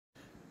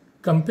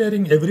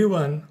Comparing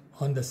everyone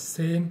on the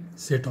same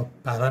set of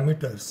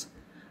parameters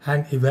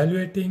and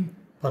evaluating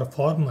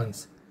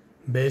performance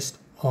based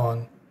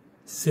on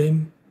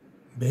same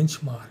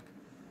benchmark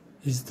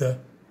is the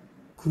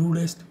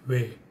crudest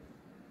way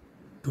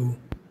to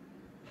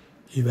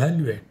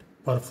evaluate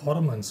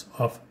performance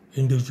of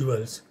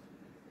individuals,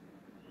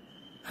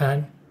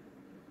 and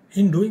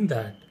in doing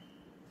that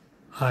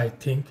I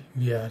think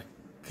we are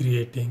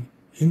creating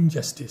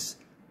injustice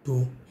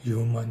to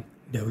human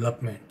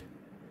development.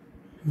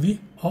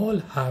 We all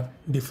have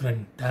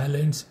different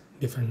talents,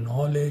 different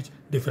knowledge,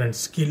 different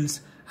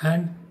skills,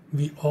 and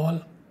we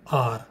all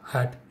are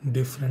at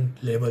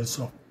different levels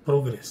of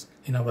progress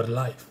in our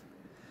life.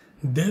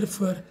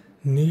 Therefore,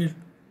 need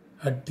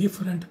a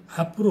different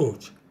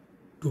approach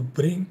to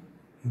bring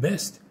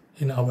best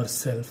in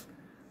ourselves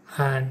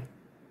and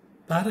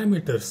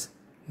parameters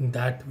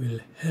that will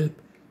help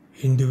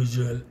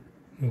individual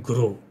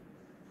grow.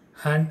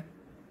 And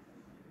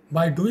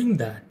by doing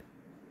that,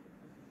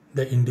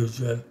 the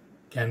individual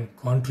can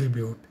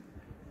contribute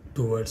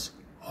towards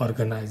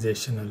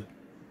organizational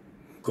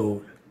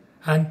goal.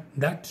 And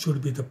that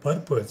should be the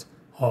purpose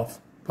of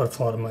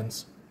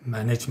performance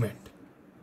management.